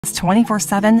It's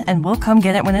 24/7 and we'll come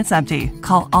get it when it's empty.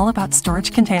 Call All About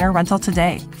Storage Container Rental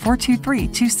today,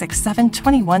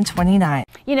 423-267-2129.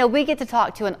 You know, we get to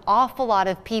talk to an awful lot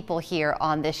of people here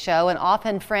on this show, and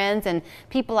often friends and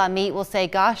people I meet will say,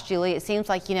 gosh, Julie, it seems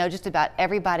like you know just about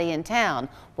everybody in town.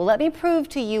 Well, let me prove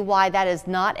to you why that is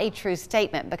not a true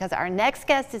statement, because our next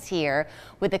guest is here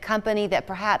with a company that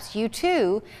perhaps you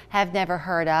too have never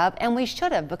heard of, and we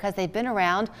should have, because they've been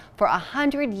around for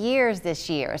 100 years this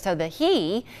year. So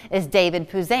he is David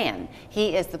Puzan.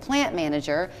 He is the plant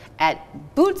manager at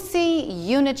Buzzi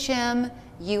Unicem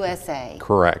USA.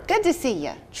 Correct. Good to see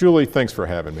you. Julie, thanks for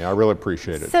having me. I really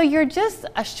appreciate it. So you're just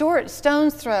a short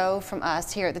stone's throw from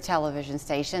us here at the television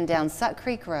station down Suck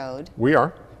Creek Road. We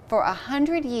are. For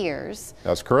 100 years.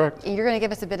 That's correct. You're going to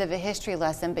give us a bit of a history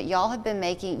lesson, but y'all have been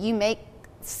you make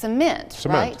cement,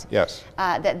 right? Yes.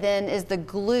 That then is the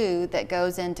glue that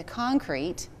goes into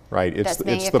concrete. Right. It's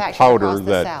the powder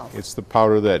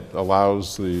that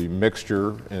allows the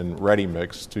mixture and ready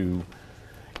mix to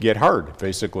get hard,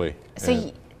 basically.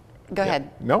 So go ahead.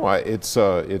 No, it's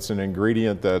an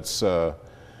ingredient that's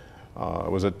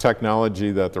it was a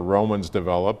technology that the Romans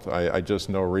developed. I just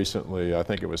know recently, I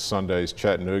think it was Sunday's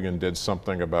Chattanooga did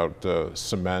something about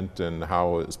cement and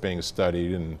how it's being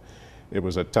studied, and it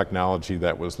was a technology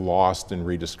that was lost and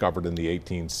rediscovered in the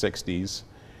 1860s,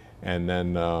 and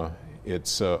then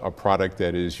it's a product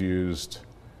that is used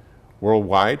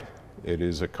worldwide. It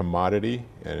is a commodity,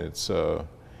 and it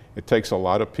takes a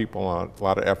lot of people, a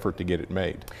lot of effort to get it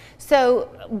made. So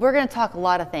we're going to talk a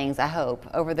lot of things, I hope,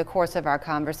 over the course of our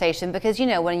conversation, because you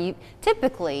know, when you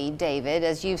typically, David,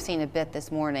 as you've seen a bit this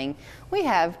morning, we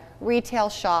have retail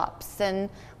shops and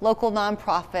local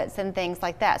nonprofits and things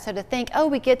like that. So to think, oh,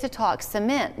 we get to talk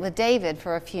cement with David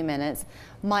for a few minutes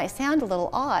might sound a little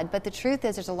odd, but the truth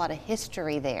is there's a lot of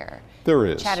history there. There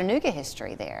is. Chattanooga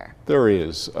history there. There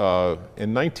is.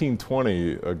 In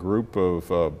 1920, a group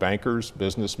of bankers,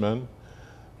 businessmen,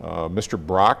 Mr.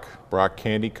 Brock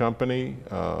Candy Company,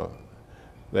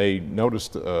 they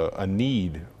noticed a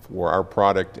need for our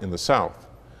product in the South,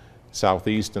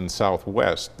 Southeast and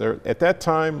Southwest. At that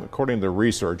time, according to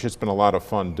research, it's been a lot of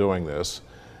fun doing this,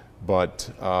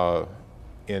 but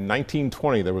in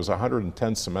 1920, there was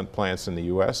 110 cement plants in the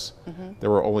U.S. Mm-hmm. There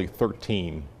were only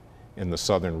 13 in the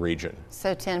southern region.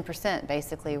 So 10%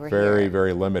 basically were very, here.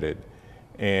 very limited.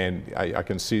 And I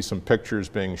can see some pictures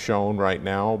being shown right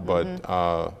now, but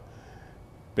mm-hmm.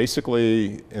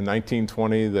 Basically in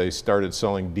 1920, they started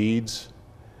selling deeds.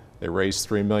 They raised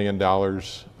 $3 million.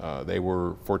 They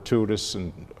were fortuitous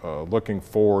and looking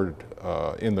forward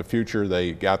in the future.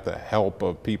 They got the help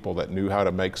of people that knew how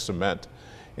to make cement,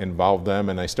 involved them,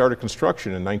 and they started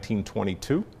construction in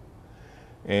 1922.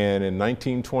 And in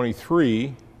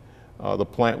 1923, the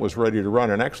plant was ready to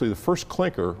run, and actually the first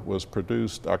clinker was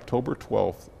produced October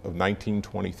 12th of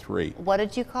 1923. What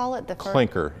did you call it?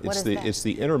 Clinker. It's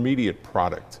the intermediate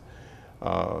product.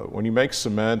 When you make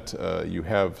cement, you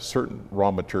have certain raw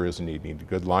materials you need. You need a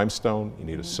good limestone, you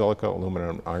need a silica,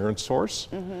 aluminum, iron source,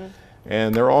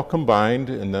 and they're all combined,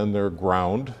 and then they're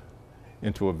ground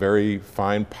into a very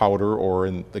fine powder, or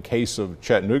in the case of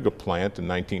Chattanooga plant in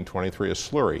 1923, a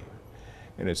slurry.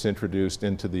 And it's introduced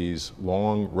into these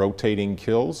long rotating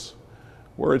kilns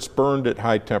where it's burned at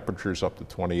high temperatures up to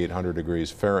 2,800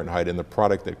 degrees Fahrenheit, and the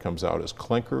product that comes out is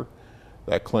clinker.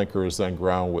 That clinker is then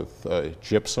ground with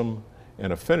gypsum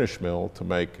and a finish mill to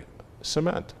make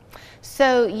cement.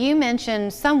 So you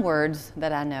mentioned some words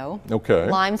that I know. Okay.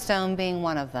 Limestone being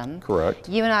one of them. Correct.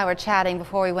 You and I were chatting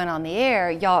before we went on the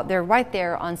air. Y'all, they're right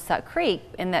there on Suck Creek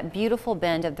in that beautiful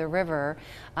bend of the river.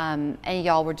 And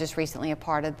y'all were just recently a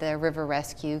part of the river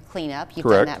rescue cleanup. You've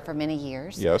Correct. done that for many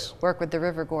years. Yes. Work with the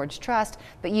River Gorge Trust.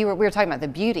 But we were talking about the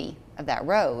beauty of that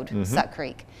road, Suck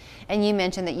Creek. And you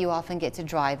mentioned that you often get to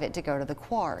drive it to go to the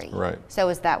quarry. Right. So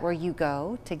is that where you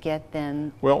go to get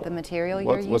then the material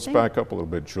you're using? Let's back up a little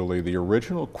bit, Julie. The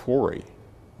original quarry,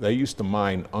 they used to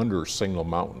mine under Signal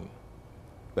Mountain.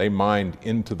 They mined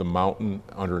into the mountain,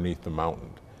 underneath the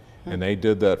mountain. And they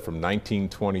did that from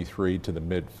 1923 to the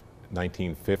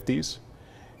mid-1950s.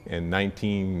 In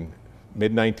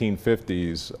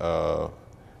mid-1950s,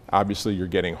 obviously you're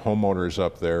getting homeowners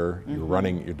up there,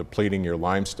 you're depleting your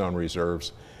limestone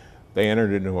reserves. They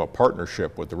entered into a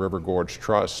partnership with the River Gorge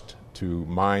Trust to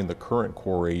mine the current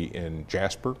quarry in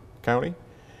Jasper County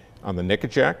on the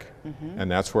Nickajack,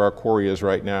 and that's where our quarry is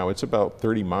right now. It's about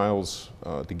 30 miles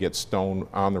to get stone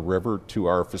on the river to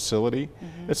our facility.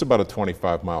 It's about a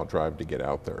 25-mile drive to get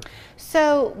out there.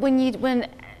 So when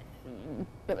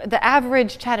the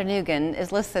average Chattanoogan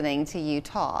is listening to you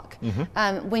talk,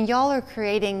 when y'all are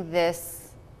creating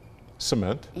this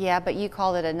cement. Yeah, but you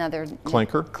call it another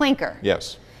clinker. Clinker.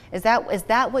 Yes. Is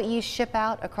that what you ship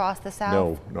out across the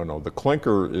South? No. The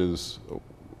clinker is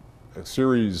a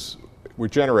series. We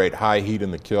generate high heat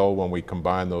in the kiln when we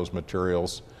combine those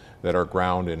materials that are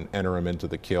ground and enter them into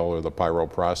the kiln or the pyro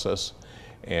process.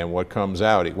 And what comes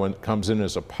out, comes in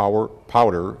as a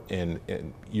powder, and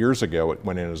years ago it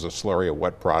went in as a slurry, a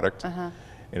wet product.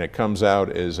 And it comes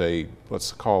out as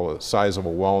let's call it the size of a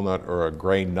walnut or a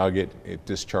gray nugget. It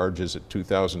discharges at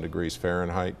 2,000 degrees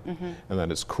Fahrenheit, and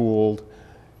then it's cooled.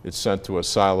 It's sent to a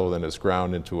silo, then it's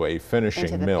ground into a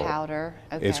finishing mill. Into the powder.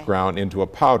 Okay. It's ground into a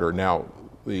powder. Now,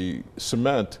 the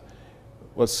cement,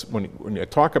 when you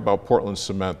talk about Portland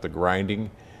cement, the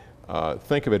grinding,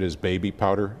 think of it as baby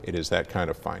powder. It is that kind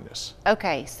of fineness.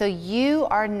 Okay, so you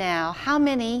are now, how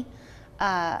many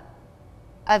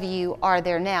of you are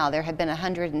there now? There have been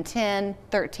 110,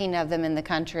 13 of them in the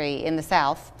country, in the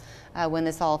South, when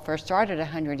this all first started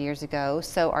 100 years ago.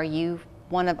 So are you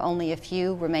one of only a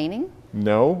few remaining?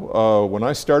 No, when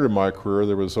I started my career,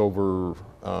 there was over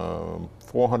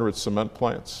 400 cement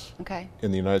plants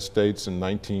in the United States in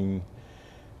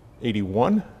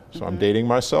 1981. So I'm dating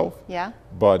myself. Yeah.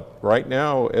 But right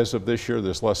now, as of this year,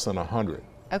 there's less than 100.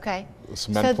 Okay. The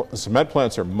cement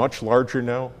plants are much larger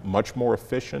now, much more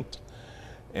efficient,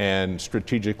 and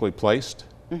strategically placed.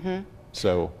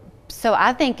 So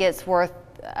I think it's worth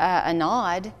a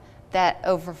nod that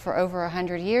for over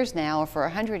 100 years now, or for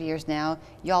 100 years now,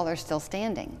 y'all are still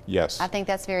standing. Yes. I think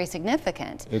that's very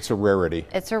significant. It's a rarity.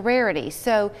 It's a rarity.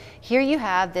 So here you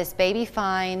have this baby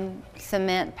fine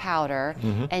cement powder,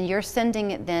 and you're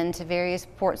sending it then to various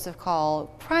ports of call,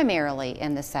 primarily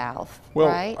in the South, well,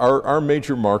 right? Our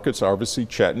major markets are obviously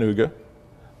Chattanooga,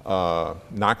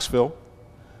 Knoxville.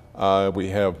 We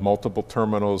have multiple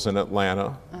terminals in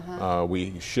Atlanta.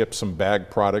 We ship some bag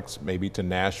products maybe to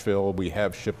Nashville. We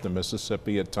have shipped to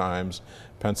Mississippi at times,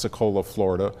 Pensacola,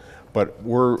 Florida, but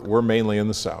we're mainly in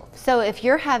the South. So if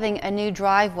you're having a new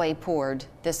driveway poured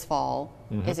this fall,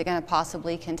 is it going to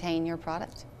possibly contain your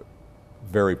product?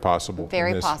 Very possible.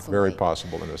 Very possible. Very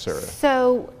possible in this area.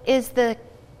 So is the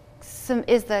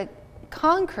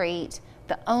concrete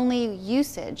the only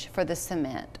usage for the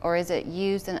cement, or is it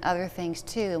used in other things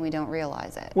too and we don't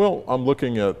realize it? Well, I'm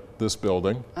looking at this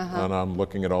building, and I'm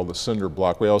looking at all the cinder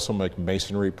block. We also make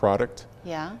masonry product.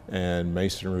 Yeah. And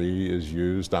masonry is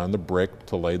used on the brick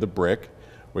to lay the brick.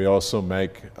 We also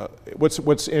make,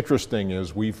 what's interesting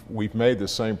is we've made the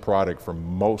same product for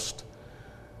most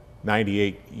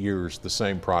 98 years, the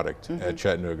same product at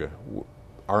Chattanooga.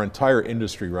 Our entire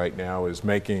industry right now is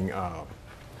making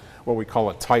what we call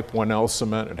a Type 1L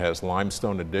cement. It has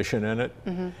limestone addition in it.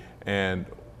 And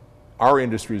our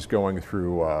industry is going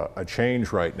through a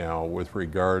change right now with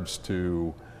regards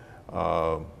to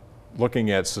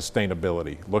looking at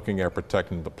sustainability, looking at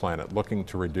protecting the planet, looking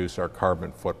to reduce our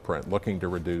carbon footprint, looking to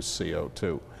reduce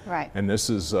CO2. Right. And this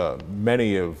is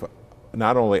many of,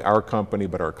 not only our company,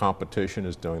 but our competition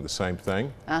is doing the same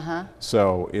thing.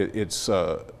 So it's,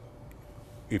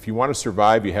 if you want to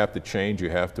survive, you have to change, you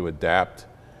have to adapt.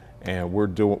 And we're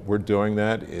doing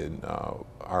that in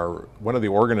one of the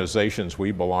organizations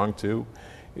we belong to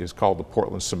is called the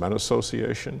Portland Cement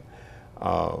Association.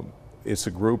 It's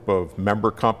a group of member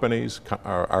companies,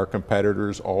 our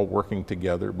competitors, all working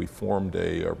together. We formed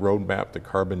a roadmap to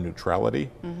carbon neutrality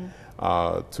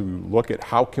to look at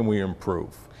how can we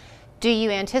improve. Do you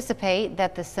anticipate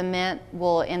that the cement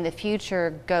will in the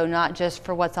future go not just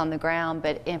for what's on the ground,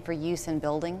 but for use in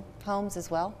building homes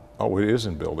as well? Oh, it is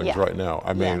in buildings right now.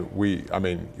 I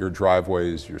mean, your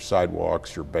driveways, your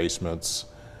sidewalks, your basements,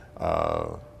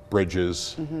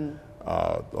 bridges, the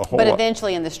whole. But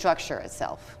eventually in the structure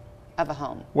itself of a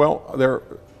home. Well, there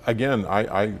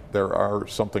are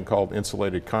something called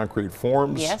insulated concrete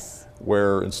forms. Yes.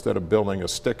 Where instead of building a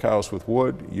stick house with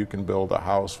wood, you can build a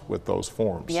house with those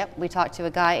forms. Yep, we talked to a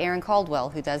guy, Aaron Caldwell,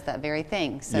 who does that very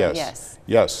thing. So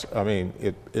yes. I mean,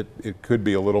 it could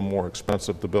be a little more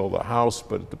expensive to build a house,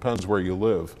 but it depends where you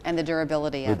live. And the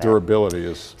durability of it. The durability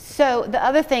is. So the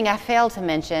other thing I failed to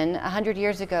mention, 100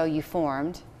 years ago you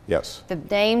formed. Yes. The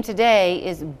name today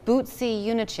is Buzzi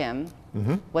Unicem.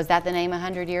 Was that the name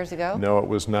 100 years ago? No, it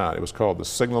was not. It was called the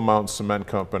Signal Mountain Cement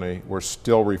Company. We're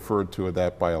still referred to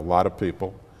that by a lot of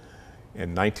people.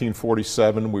 In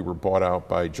 1947, we were bought out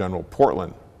by General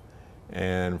Portland.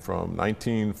 And from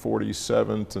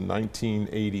 1947 to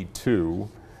 1982,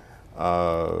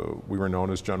 we were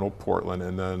known as General Portland.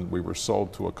 And then we were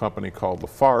sold to a company called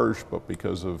Lafarge, but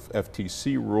because of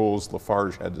FTC rules,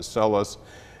 Lafarge had to sell us.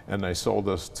 And they sold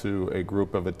us to a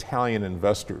group of Italian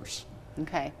investors.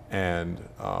 Okay. And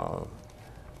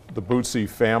the Buzzi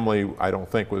family, I don't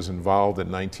think, was involved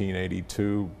in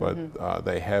 1982, but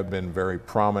they have been very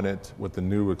prominent with the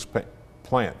new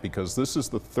plant, because this is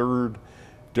the third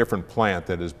different plant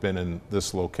that has been in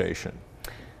this location.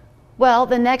 Well,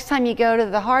 the next time you go to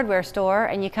the hardware store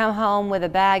and you come home with a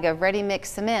bag of ready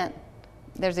mixed cement,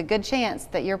 there's a good chance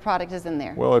that your product is in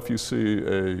there. Well, if you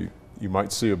see you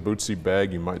might see a Buzzi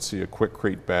bag, you might see a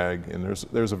Quikrete bag, and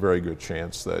there's a very good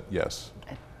chance that, yes.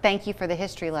 Thank you for the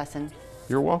history lesson.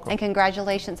 You're welcome. And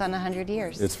congratulations on 100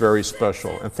 years. It's very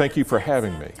special, and thank you for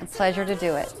having me. It's a pleasure to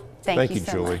do it. Thank you you,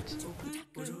 so Julie. much.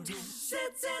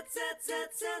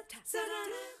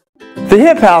 The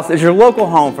Hemp House is your local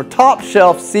home for top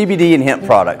shelf CBD and hemp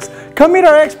products. Come meet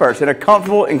our experts in a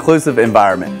comfortable, inclusive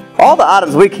environment. All the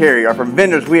items we carry are from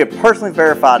vendors we have personally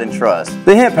verified and trust.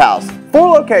 The Hemp House, 4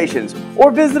 locations,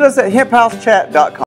 or visit us at hemphousechat.com.